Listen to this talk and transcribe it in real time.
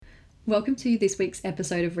Welcome to this week's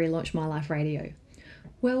episode of Relaunch My Life Radio.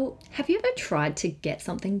 Well, have you ever tried to get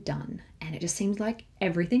something done and it just seems like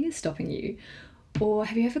everything is stopping you? Or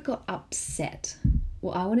have you ever got upset?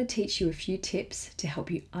 Well, I want to teach you a few tips to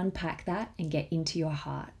help you unpack that and get into your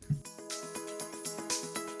heart.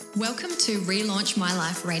 Welcome to Relaunch My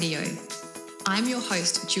Life Radio. I'm your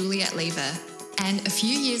host, Juliet Lever, and a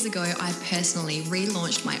few years ago, I personally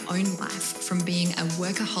relaunched my own life from being a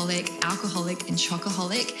workaholic, alcoholic, and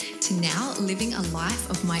chocoholic to now living a life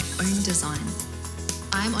of my own design.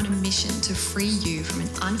 I'm on a mission to free you from an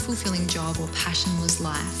unfulfilling job or passionless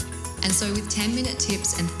life. And so with 10-minute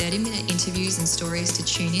tips and 30-minute interviews and stories to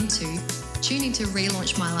tune into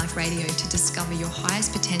Relaunch My Life Radio to discover your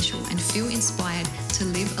highest potential and feel inspired to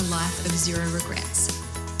live a life of zero regrets.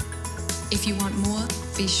 If you want more,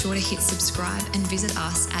 be sure to hit subscribe and visit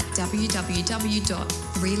us at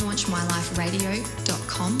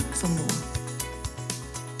www.relaunchmyliferadio.com for more.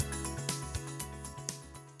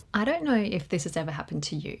 I don't know if this has ever happened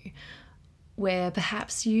to you, where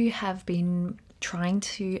perhaps you have been trying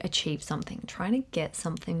to achieve something, trying to get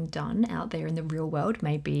something done out there in the real world,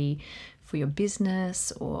 maybe for your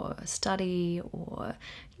business or study or,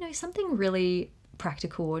 something really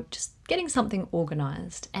practical or just getting something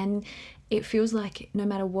organized. And it feels like no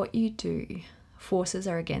matter what you do, forces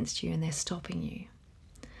are against you and they're stopping you.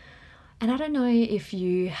 And I don't know if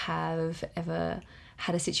you have ever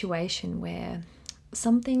had a situation where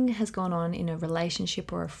something has gone on in a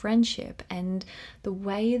relationship or a friendship, and the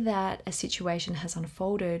way that a situation has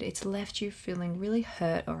unfolded, it's left you feeling really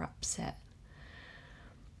hurt or upset.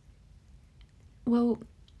 Well,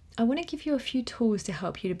 I want to give you a few tools to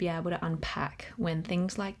help you to be able to unpack when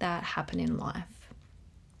things like that happen in life.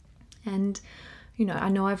 And, I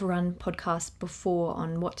know I've run podcasts before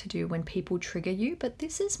on what to do when people trigger you, but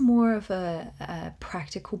this is more of a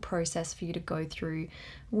practical process for you to go through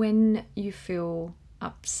when you feel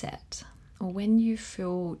upset or when you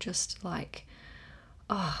feel just like,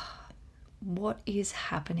 what is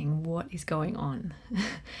happening? What is going on?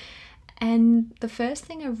 And the first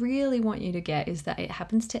thing I really want you to get is that it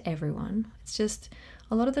happens to everyone. It's just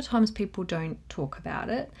a lot of the times people don't talk about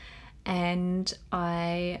it. And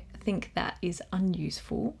I think that is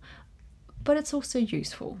unuseful, but it's also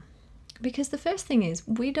useful. Because the first thing is,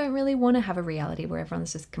 we don't really want to have a reality where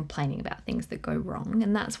everyone's just complaining about things that go wrong.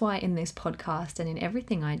 And that's why in this podcast and in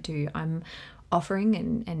everything I do, I'm offering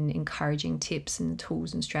and encouraging tips and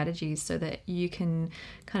tools and strategies so that you can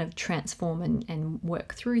kind of transform and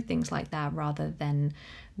work through things like that rather than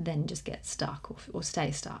just get stuck or stay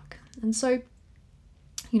stuck. And so,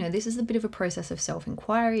 this is a bit of a process of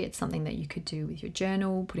self-inquiry. It's something that you could do with your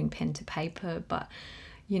journal, putting pen to paper, but,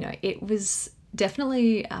 it was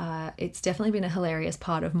definitely, it's definitely been a hilarious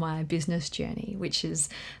part of my business journey, which is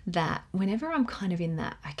that whenever I'm kind of in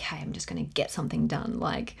that, okay, I'm just going to get something done,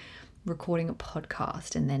 like recording a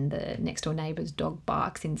podcast and then the next door neighbor's dog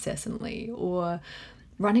barks incessantly, or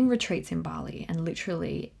running retreats in Bali and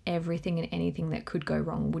literally everything and anything that could go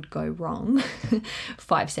wrong would go wrong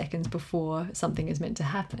 5 seconds before something is meant to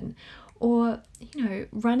happen. Or,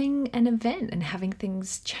 running an event and having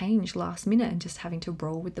things change last minute and just having to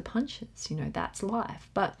roll with the punches, that's life.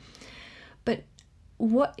 But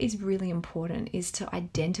what is really important is to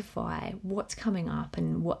identify what's coming up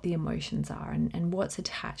and what the emotions are and what's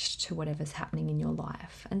attached to whatever's happening in your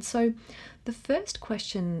life. And so the first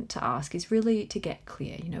question to ask is really to get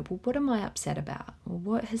clear, what am I upset about? Or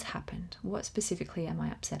what has happened? What specifically am I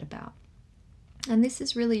upset about? And this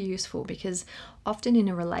is really useful because often in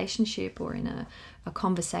a relationship or in a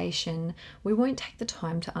conversation, we won't take the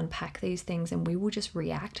time to unpack these things and we will just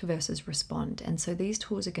react versus respond. And so these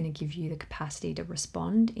tools are going to give you the capacity to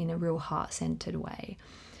respond in a real heart-centered way.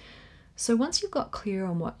 So once you've got clear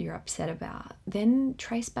on what you're upset about, then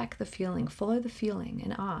trace back the feeling, follow the feeling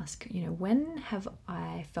and ask, when have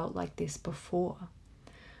I felt like this before?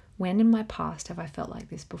 When in my past have I felt like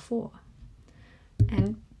this before?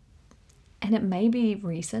 And it may be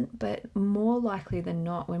recent, but more likely than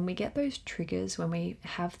not, when we get those triggers, when we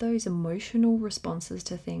have those emotional responses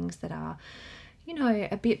to things that are,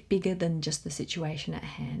 a bit bigger than just the situation at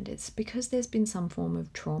hand, it's because there's been some form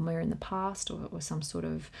of trauma in the past or some sort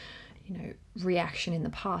of, reaction in the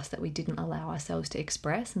past that we didn't allow ourselves to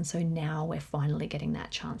express. And so now we're finally getting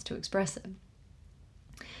that chance to express it.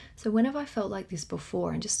 So when have I felt like this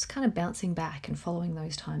before? And just kind of bouncing back and following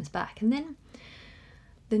those times back. And then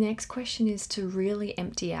the next question is to really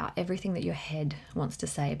empty out everything that your head wants to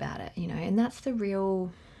say about it, and that's the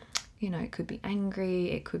real, It could be angry,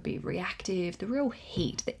 it could be reactive, the real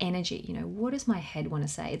heat, the energy. What does my head want to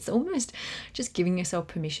say? It's almost just giving yourself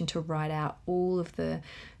permission to write out all of the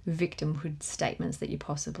victimhood statements that you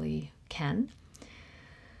possibly can.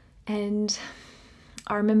 And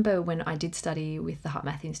I remember when I did study with the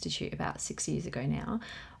HeartMath Institute about 6 years ago now,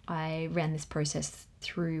 I ran this process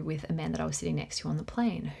through with a man that I was sitting next to on the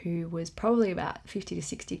plane who was probably about 50 to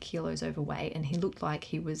 60 kilos overweight, and he looked like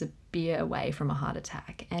he was a beer away from a heart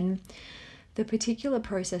attack. And the particular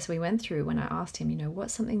process we went through, when I asked him,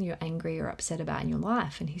 what's something you're angry or upset about in your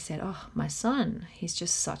life? And he said, oh, my son, he's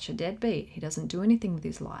just such a deadbeat. He doesn't do anything with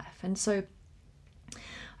his life. And so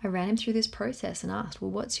I ran him through this process and asked, well,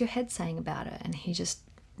 what's your head saying about it? And he just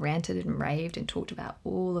ranted and raved and talked about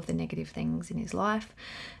all of the negative things in his life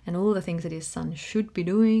and all the things that his son should be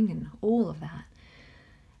doing and all of that.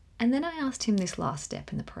 And then I asked him this last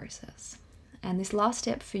step in the process. And this last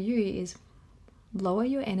step for you is lower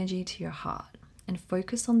your energy to your heart and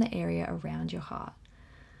focus on the area around your heart.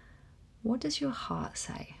 What does your heart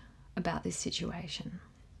say about this situation?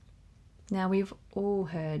 Now, we've all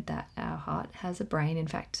heard that our heart has a brain. In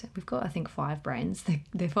fact, we've got, I think, 5 brains.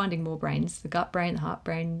 They're finding more brains, the gut brain, the heart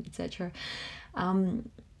brain, etc.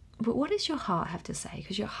 But what does your heart have to say?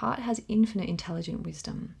 Because your heart has infinite intelligent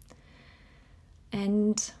wisdom.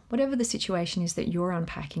 And whatever the situation is that you're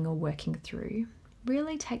unpacking or working through,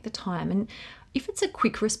 really take the time. And if it's a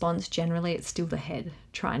quick response, generally it's still the head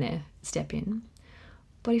trying to step in.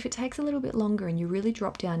 But if it takes a little bit longer and you really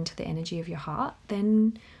drop down into the energy of your heart,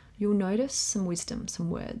 then you'll notice some wisdom,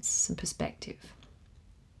 some words, some perspective.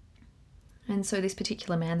 And so this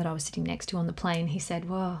particular man that I was sitting next to on the plane, he said,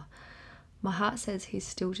 well, my heart says he's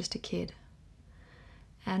still just a kid.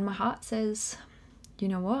 And my heart says, you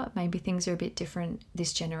know what, maybe things are a bit different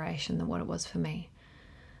this generation than what it was for me.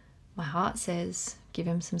 My heart says, give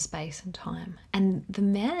him some space and time. And the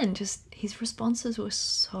man, just his responses were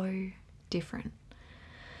so different.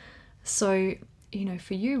 So,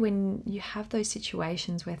 for you, when you have those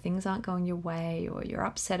situations where things aren't going your way or you're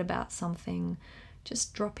upset about something,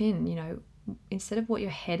 just drop in, instead of what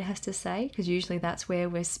your head has to say, because usually that's where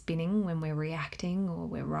we're spinning when we're reacting or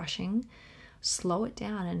we're rushing, slow it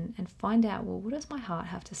down and find out, well, what does my heart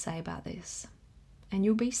have to say about this? And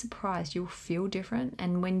you'll be surprised, you'll feel different.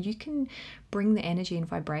 And when you can bring the energy and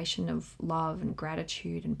vibration of love and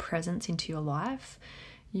gratitude and presence into your life,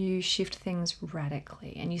 you shift things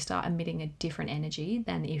radically and you start emitting a different energy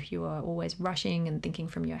than if you are always rushing and thinking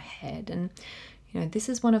from your head. And this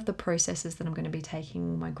is one of the processes that I'm going to be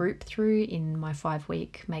taking my group through in my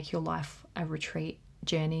 5-week Make Your Life a Retreat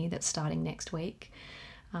journey that's starting next week.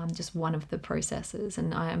 Just one of the processes,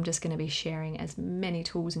 and I am just going to be sharing as many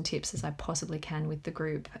tools and tips as I possibly can with the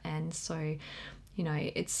group. And so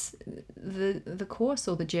it's the course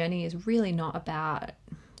or the journey is really not about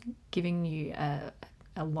giving you a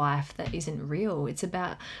life that isn't real. It's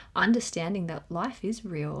about understanding that life is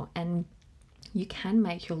real and you can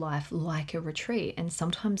make your life like a retreat. And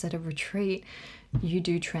sometimes at a retreat, you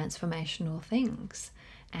do transformational things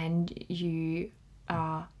and you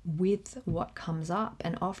are with what comes up.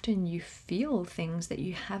 And often you feel things that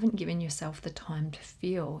you haven't given yourself the time to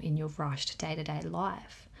feel in your rushed day-to-day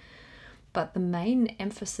life. But the main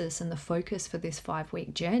emphasis and the focus for this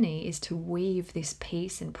 5-week journey is to weave this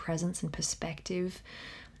peace and presence and perspective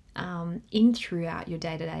in throughout your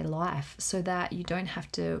day-to-day life, so that you don't have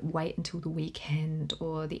to wait until the weekend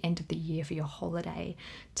or the end of the year for your holiday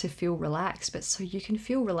to feel relaxed, but so you can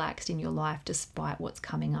feel relaxed in your life despite what's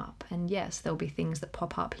coming up. And yes, there'll be things that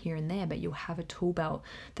pop up here and there, but you'll have a tool belt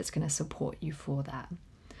that's going to support you for that.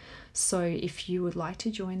 So if you would like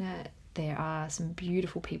to join it, there are some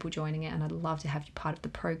beautiful people joining it and I'd love to have you part of the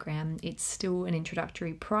program. It's still an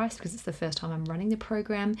introductory price because it's the first time I'm running the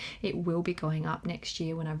program. It will be going up next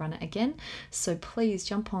year when I run it again. So please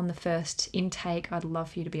jump on the first intake. I'd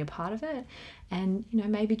love for you to be a part of it and,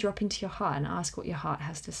 maybe drop into your heart and ask what your heart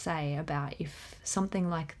has to say about if something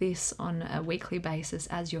like this on a weekly basis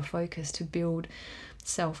as your focus to build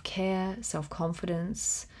self-care,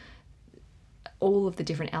 self-confidence, all of the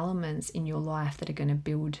different elements in your life that are going to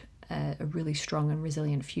build a really strong and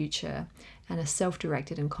resilient future and a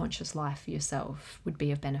self-directed and conscious life for yourself would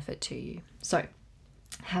be of benefit to you. So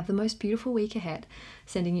have the most beautiful week ahead,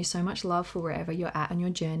 sending you so much love for wherever you're at on your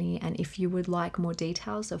journey. And if you would like more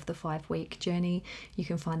details of the 5-week journey, you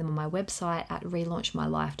can find them on my website at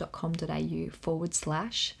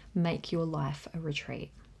relaunchmylife.com.au/Make Your Life a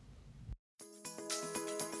Retreat.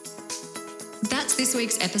 That's this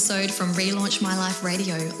week's episode from Relaunch My Life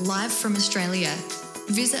Radio, live from Australia.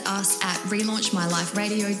 Visit us at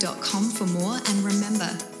relaunchmyliferadio.com for more, and remember,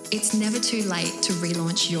 it's never too late to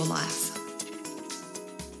relaunch your life.